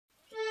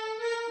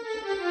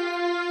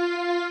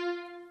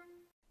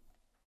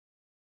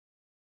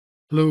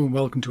Hello and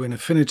welcome to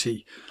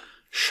Affinity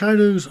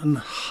Shadows and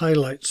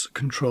Highlights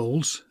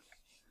Controls.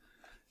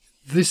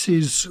 This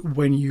is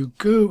when you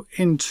go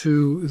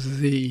into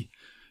the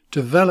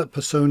develop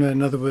persona.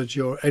 In other words,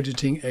 you're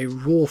editing a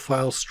raw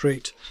file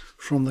straight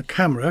from the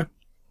camera,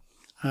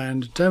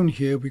 and down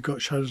here we've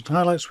got shadows and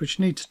highlights which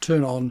you need to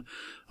turn on,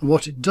 and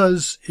what it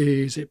does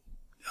is,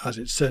 as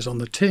it says on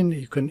the tin,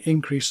 you can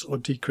increase or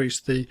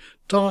decrease the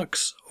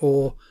darks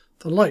or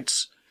the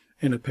lights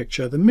in a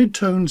picture. The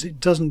midtones,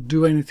 it doesn't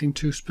do anything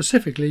too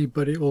specifically,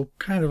 but it will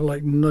kind of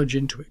like nudge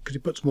into it because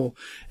it puts more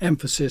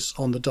emphasis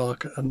on the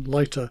darker and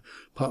lighter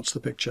parts of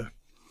the picture.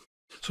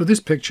 So this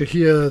picture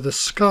here, the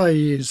sky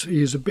is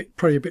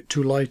probably a bit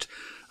too light,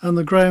 and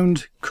the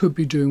ground could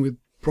be doing with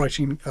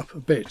brightening up a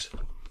bit.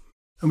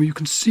 And you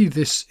can see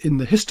this in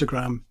the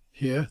histogram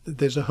here, that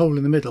there's a hole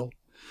in the middle.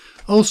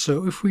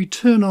 Also, if we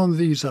turn on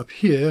these up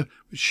here,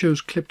 which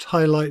shows clipped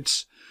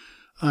highlights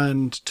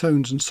and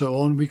tones and so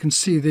on, we can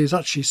see there's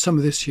actually some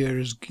of this here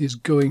is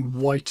going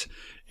white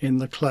in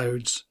the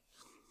clouds,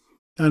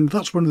 and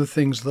that's one of the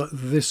things that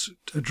this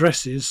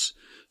addresses.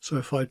 So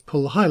if I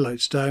pull the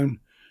highlights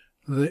down,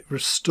 it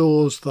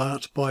restores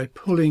that by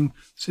pulling,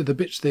 see the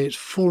bits there, it's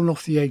fallen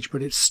off the edge,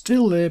 but it's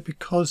still there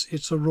because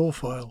it's a raw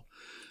file.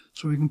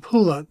 So we can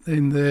pull that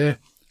in there,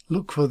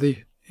 look for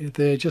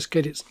there, just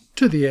get it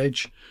to the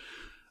edge,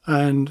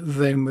 and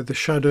then with the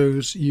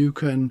shadows you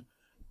can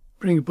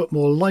bring a bit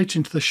more light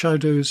into the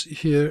shadows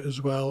here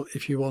as well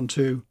if you want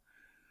to.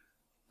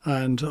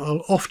 And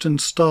I'll often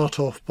start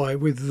off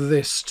with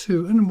this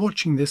too, and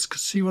watching this,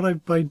 because see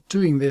what by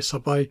doing this,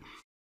 by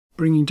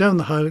bringing down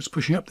the highlights,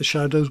 pushing up the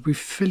shadows, we're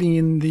filling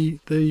in the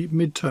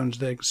midtones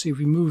there. You can see if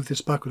we move this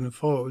backwards and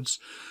forwards,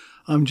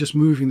 I'm just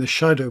moving the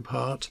shadow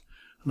part,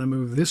 and I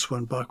move this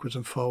one backwards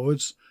and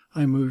forwards,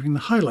 I'm moving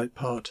the highlight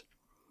part,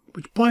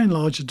 which by and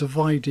large are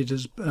divided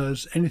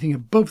as anything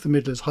above the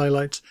middle is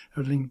highlights,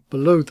 everything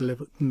below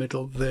the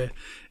middle there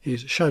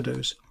is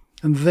shadows.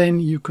 And then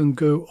you can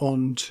go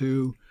on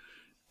to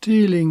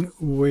dealing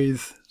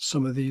with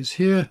some of these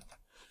here.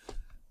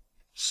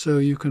 So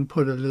you can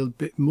put a little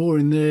bit more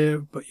in there,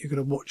 but you've got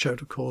to watch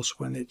out, of course,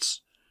 when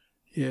it's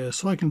here.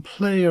 So I can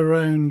play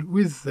around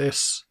with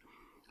this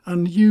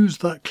and use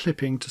that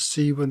clipping to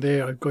see when they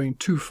are going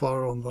too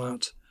far on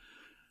that,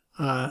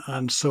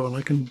 and so on.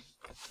 I can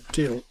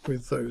deal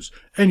with those.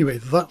 Anyway,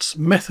 that's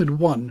method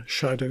one,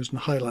 shadows and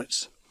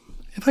highlights.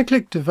 If I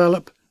click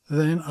develop,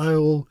 then I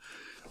will,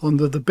 on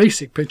the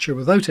basic picture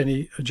without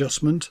any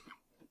adjustment,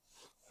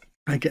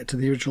 I get to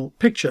the original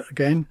picture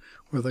again,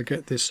 where I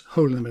get this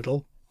hole in the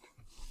middle.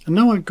 And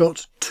now I've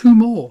got two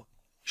more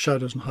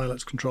shadows and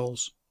highlights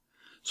controls.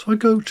 So I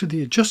go to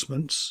the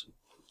adjustments,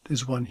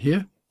 there's one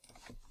here.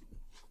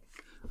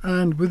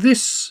 And with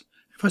this,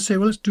 if I say,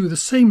 well, let's do the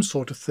same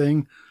sort of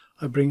thing,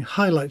 I bring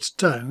highlights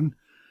down.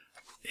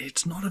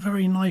 It's not a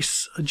very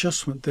nice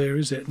adjustment there,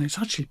 is it? And it's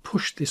actually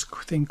pushed this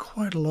thing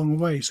quite a long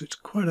way, so it's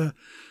quite a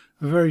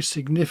very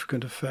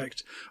significant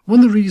effect.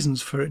 One of the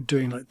reasons for it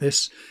doing like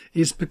this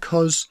is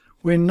because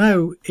we're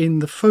now in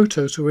the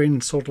photo, so we're in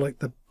sort of like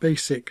the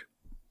basic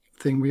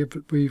thing.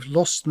 We've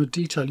lost the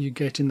detail you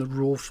get in the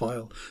raw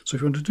file. So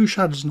if you want to do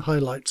shadows and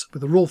highlights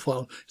with a raw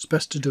file, it's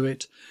best to do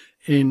it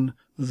in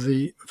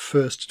the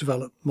first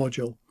develop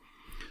module.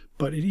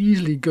 But it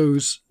easily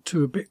goes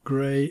to a bit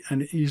grey,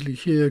 and it easily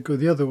here go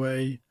the other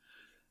way.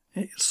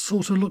 It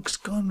sort of looks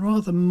gone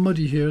rather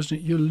muddy here, isn't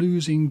it? You're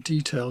losing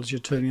details, you're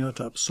turning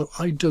that up. So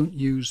I don't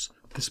use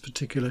this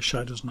particular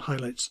shadows and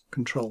highlights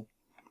control.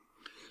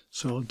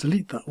 So I'll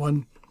delete that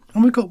one.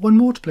 And we've got one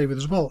more to play with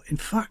as well. In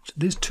fact,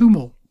 there's two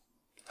more.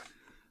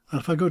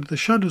 And if I go to the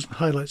shadows and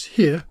highlights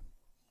here,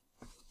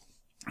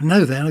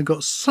 now then I've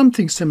got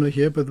something similar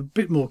here, but a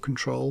bit more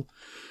control.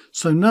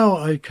 So now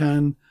I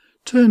can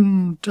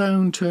turn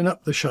down, turn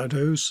up the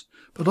shadows,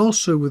 but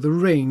also with the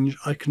range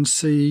I can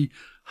see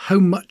how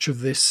much of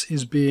this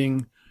is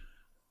being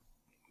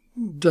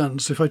done.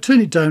 So if I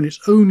turn it down, it's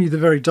only the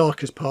very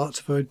darkest parts.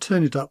 If I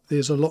turn it up,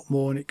 there's a lot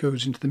more, and it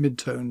goes into the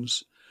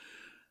midtones.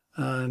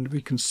 And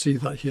we can see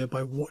that here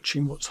by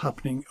watching what's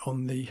happening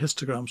on the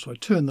histogram. So I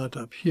turn that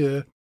up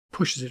here,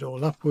 pushes it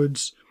all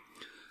upwards.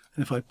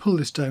 And if I pull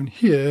this down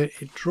here,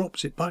 it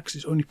drops it back, because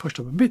it's only pushed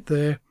up a bit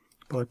there.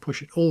 But I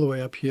push it all the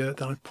way up here,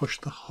 then I push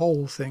the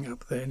whole thing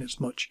up there, and it's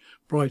much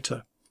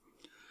brighter.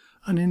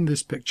 And in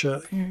this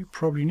picture, you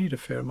probably need a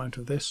fair amount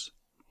of this.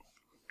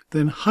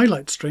 Then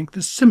highlight strength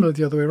is similar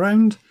the other way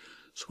around.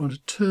 So I want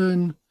to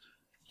turn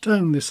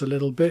down this a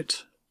little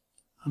bit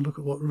and look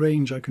at what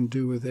range I can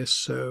do with this.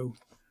 So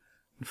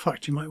in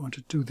fact, you might want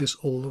to do this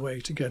all the way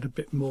to get a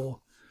bit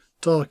more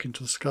dark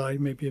into the sky,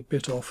 maybe a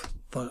bit off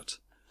that.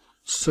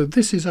 So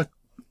this is a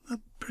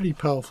pretty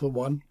powerful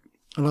one,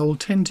 and I will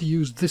tend to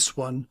use this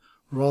one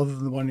rather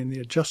than the one in the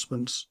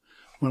adjustments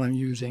when I'm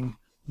using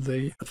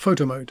the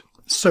photo mode.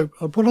 So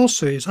what I'll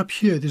say is up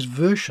here, this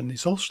version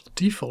is also the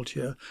default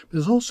here, but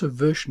there's also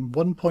version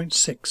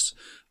 1.6.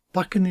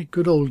 Back in the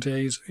good old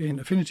days in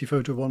Affinity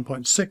Photo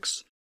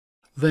 1.6,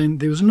 then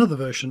there was another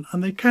version,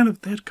 and they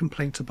had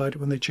complaints about it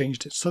when they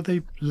changed it, so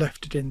they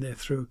left it in there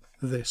through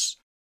this.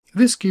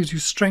 This gives you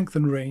strength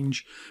and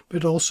range, but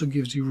it also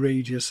gives you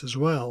radius as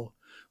well,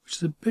 which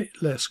is a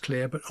bit less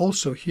clear. But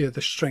also here,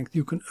 the strength,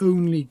 you can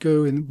only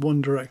go in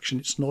one direction,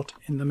 it's not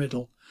in the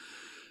middle.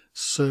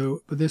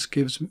 So, but this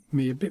gives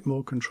me a bit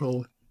more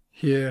control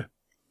here,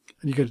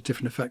 and you get a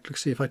different effect.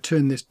 Let's see, if I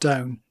turn this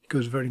down, it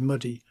goes very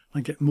muddy.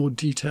 I get more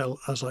detail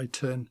as I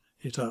turn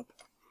it up.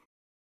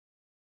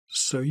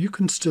 So you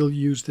can still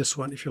use this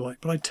one if you like,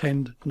 but I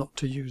tend not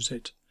to use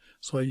it.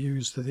 So I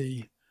use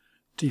the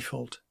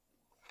default.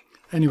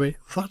 Anyway,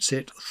 that's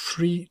it.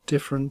 4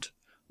 different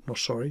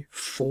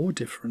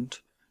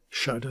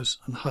shadows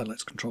and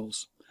highlights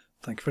controls.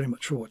 Thank you very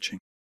much for watching.